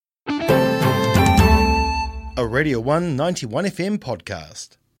a Radio 1 91 FM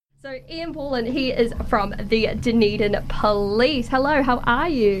podcast. So Ian Paulin, he is from the Dunedin Police. Hello, how are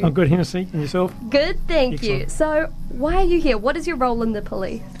you? I'm good, Hennessy. And yourself? Good, thank you. Excellent. So why are you here? What is your role in the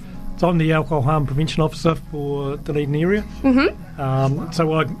police? So I'm the Alcohol Harm Prevention Officer for Dunedin area. Mm-hmm.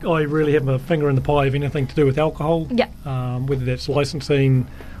 So I really have my finger in the pie of anything to do with alcohol. Yeah. Whether that's licensing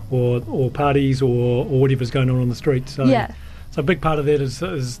or parties or whatever's going on the street. So, Yeah. So a big part of that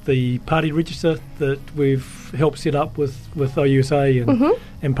is the party register that we've helped set up with OUSA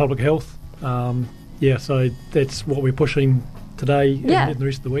and Public Health. So that's what we're pushing today and the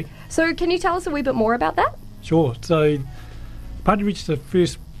rest of the week. So can you tell us a wee bit more about that? Sure. So party register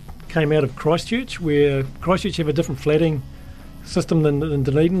first came out of Christchurch, where Christchurch have a different flatting system than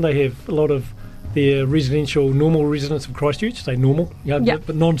Dunedin. They have a lot of their normal residents of Christchurch, say normal,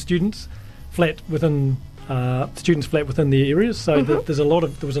 but non-students, flat within students flat within the areas. So there was a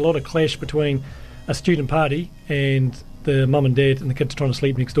lot of clash between a student party and the mum and dad and the kids trying to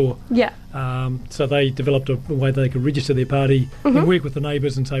sleep next door. Yeah. So they developed a way they could register their party and work with the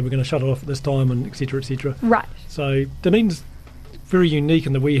neighbours and say we're going to shut it off at this time and et cetera, et cetera. Right. So Dunedin's very unique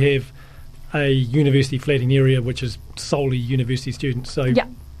in that we have a university flatting area which is solely university students. So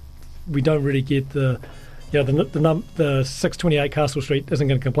we don't really get the 628 Castle Street isn't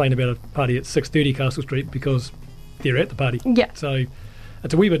going to complain about a party at 630 Castle Street because they're at the party. Yeah. So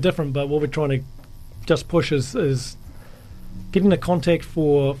it's a wee bit different, but what we're trying to just push is getting a contact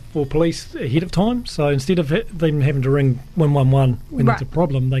for police ahead of time. So instead of them having to ring 111 when there's a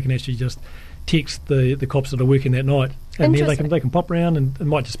problem, they can actually just text the cops that are working that night, and then they can pop around, and it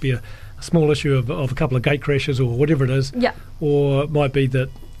might just be a small issue of a couple of gate crashes or whatever it is. Yeah. Or it might be that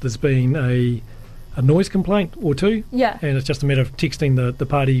there's been a noise complaint or two, and it's just a matter of texting the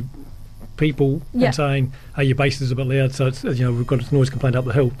party people and saying, "Hey, your bass is a bit loud, so it's, we've got a noise complaint up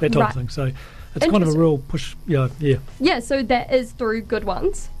the hill," that type of thing. So it's kind of a real push. Yeah. So that is through Good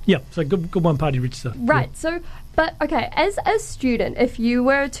Ones. Yeah. So good one party register. Right. Yeah. So, but okay, as a student, if you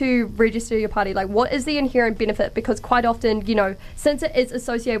were to register your party, like, what is the inherent benefit? Because quite often, since it is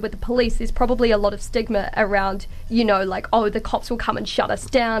associated with the police, there's probably a lot of stigma around, like, oh, the cops will come and shut us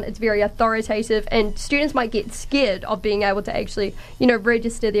down. It's very authoritative, and students might get scared of being able to actually,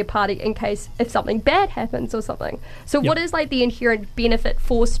 register their party in case if something bad happens or something. So what is, like, the inherent benefit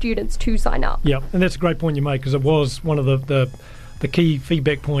for students to sign up? Yeah, and that's a great point you make, because it was one of the key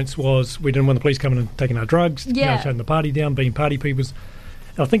feedback points was we didn't want the police coming and taking our drugs, shutting the party down, being party peoples.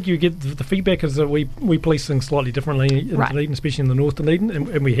 And I think you get the feedback is that we police things slightly differently in Dunedin, especially in the North Dunedin,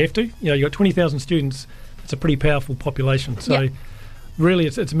 and we have to. You've got 20,000 students. It's a pretty powerful population. So really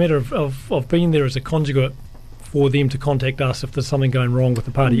it's a matter of being there as a conduit for them to contact us if there's something going wrong with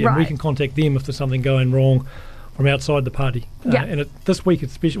the party. And we can contact them if there's something going wrong from outside the party. And this week,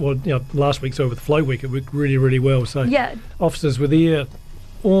 especially, last week, so with the Flow Week, it worked really, really well. So officers were there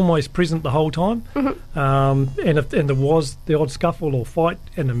almost present the whole time. And there was the odd scuffle or fight,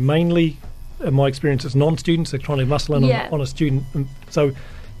 and mainly, in my experience, it's non-students. They're trying to muscle in on a student. And so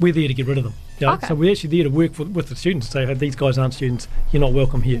we're there to get rid of them. So we're actually there to work with the students to say, hey, these guys aren't students, you're not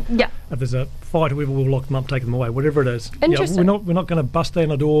welcome here. If there's a fight, whoever, we'll lock them up, take them away, whatever it is. Interesting. We're not going to bust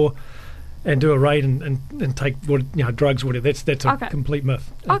down a door and do a raid and take drugs or whatever. That's a complete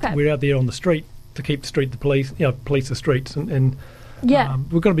myth. We're out there on the street to keep the police the streets, and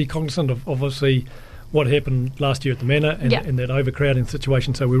we've got to be cognizant of obviously what happened last year at the Manor and that overcrowding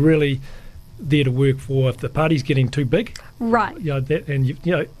situation. So we're really there to work for if the party's getting too big. Right.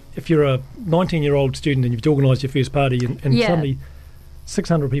 If you're a 19-year-old student and you've organised your first party and suddenly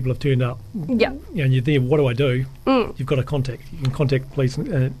 600 people have turned up. And you're there. What do I do? You've got to contact. You can contact police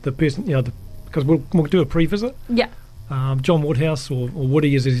and the person. Because we'll do a pre-visit. John Woodhouse or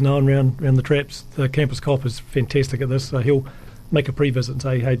Woody, as he's known around the traps, the campus cop is fantastic at this. So he'll make a pre-visit and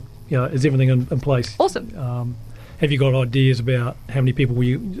say, "Hey, is everything in place? Awesome. Have you got ideas about how many people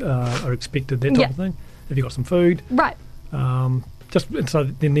are expected? That type of thing. Have you got some food? Right. So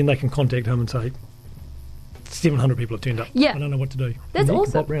then they can contact him and say, 700 people have turned up. I don't know what to do. That's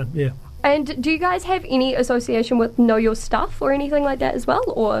awesome. Pop around. And do you guys have any association with Know Your Stuff or anything like that as well?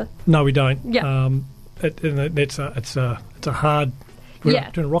 Or no, we don't. It's a hard. We're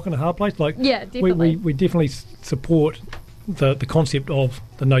between a rock and a hard place. Definitely. We definitely support the concept of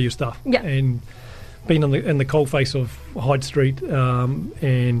the Know Your Stuff. And being in the coalface of Hyde Street and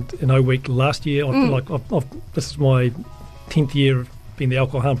in O Week last year, I feel like this is my 10th year of being the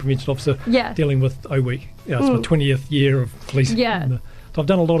Alcohol Harm Prevention Officer, dealing with O Week. It's my 20th year of policing. So I've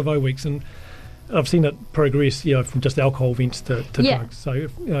done a lot of O Weeks, and I've seen it progress, from just alcohol events to drugs. So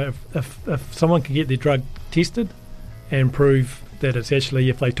if someone can get their drug tested and prove that it's actually,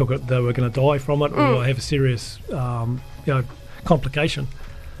 if they took it, they were going to die from it or have a serious complication.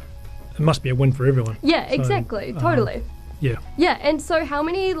 It must be a win for everyone. Yeah, exactly. Totally. Yeah. Yeah, and so how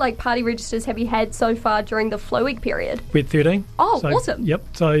many party registers have you had so far during the Flow Week period? We had 13. Oh, so, awesome. Yep.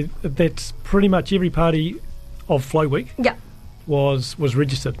 So that's pretty much every party of Flow Week. Yeah. Was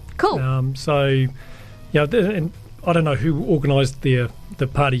registered. Cool. And I don't know who organised the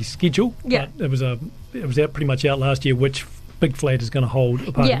party schedule. Yeah. But it was out pretty much out last year which big flat is going to hold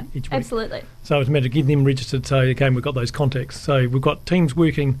a party each week. Absolutely. So it's a matter of getting them registered. So again, we've got those contacts. So we've got teams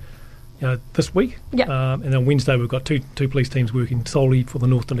working this week. Yeah. And then Wednesday we've got two police teams working solely for the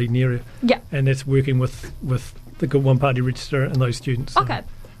North Dunedin area. Yeah. And that's working with the Good One Party register and those students. Okay.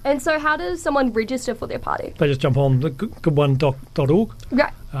 And so how does someone register for their party? They just jump on the goodone.org.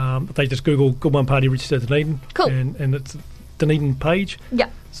 Right. They just Google Good One Party Register Dunedin. Cool. And it's Dunedin page. Yeah.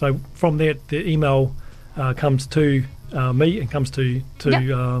 So from that, the email comes to me and comes to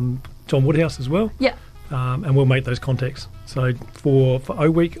John Woodhouse as well. Yeah. And we'll make those contacts. So for O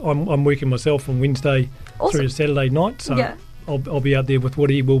Week, I'm working myself on Wednesday through to Saturday night. So I'll be out there with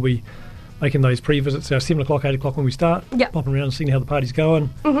Woody. We'll be making those pre-visits, 7 o'clock, 8 o'clock when we start, popping around and seeing how the party's going,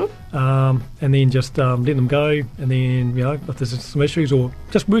 and then just letting them go, and then, if there's some issues, or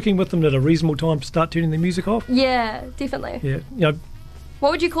just working with them at a reasonable time to start turning their music off. Yeah, definitely. Yeah.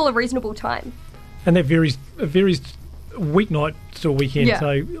 What would you call a reasonable time? And that varies weeknight to weekend. Yeah.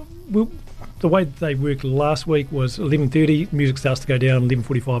 So the way they worked last week was 11:30, music starts to go down,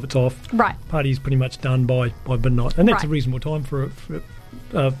 11:45 it's off. Right. Party's pretty much done by midnight, and that's a reasonable time for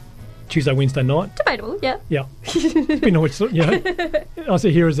Tuesday, Wednesday night. Debatable, yeah. Yeah. Depending on which, I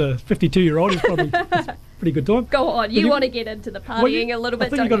sit here as a 52-year-old, it's probably a pretty good time. Go on, you want to get into the partying a little bit, I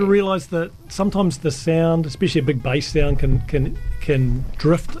think you've got to realise that sometimes the sound, especially a big bass sound, can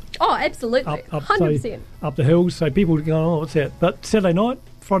drift. Oh, absolutely. Up 100%. Up the hills, so people go, oh, what's that? But Saturday night,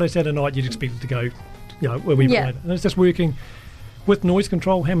 Saturday night, you'd expect it to go, where we played. And it's just working with noise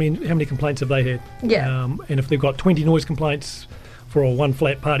control. How many complaints have they had? Yeah. And if they've got 20 noise complaints for a one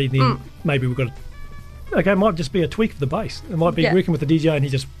flat party, then maybe we've got it might just be a tweak of the bass. It might be working with the DJ and he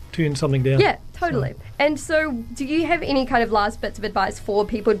just turned something down. Yeah, totally. And so do you have any kind of last bits of advice for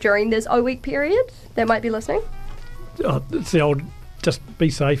people during this O Week period that might be listening? It's the old, just be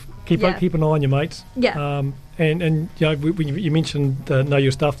safe. Keep an eye on your mates. Yeah. And you mentioned know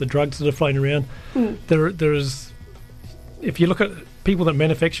your stuff, the drugs that are floating around. There is, if you look at people that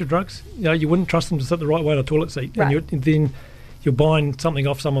manufacture drugs, you wouldn't trust them to sit the right way on a toilet seat. Right. And then you're buying something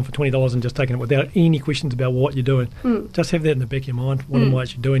off someone for $20 and just taking it without any questions about what you're doing. Just have that in the back of your mind. What am I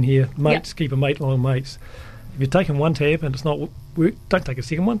actually doing here? Mates, keep a mate along mates. If you're taking one tab and it's not work, don't take a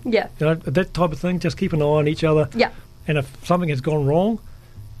second one. Yeah. That type of thing, just keep an eye on each other. Yeah. And if something has gone wrong,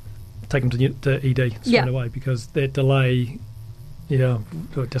 take them to ED straight away, because that delay, we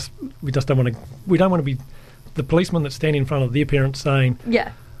just don't want to be the policeman that's standing in front of their parents saying,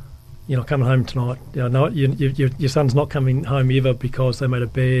 you're not coming home tonight. Your son's not coming home ever because they made a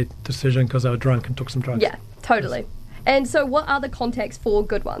bad decision because they were drunk and took some drugs. Yeah, totally. And so what are the contacts for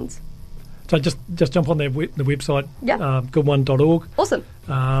Good Ones? So just jump on the website, goodone.org. Awesome.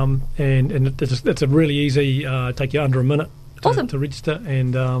 And it's a really easy, take you under a minute to register,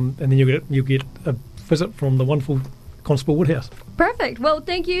 and then you'll get a visit from the wonderful Constable Woodhouse. Perfect. Well,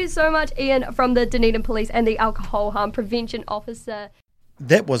 thank you so much, Ian, from the Dunedin Police and the Alcohol Harm Prevention Officer.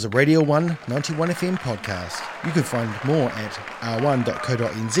 That was a Radio 1 91 FM podcast. You can find more at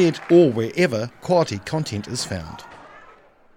r1.co.nz or wherever quality content is found.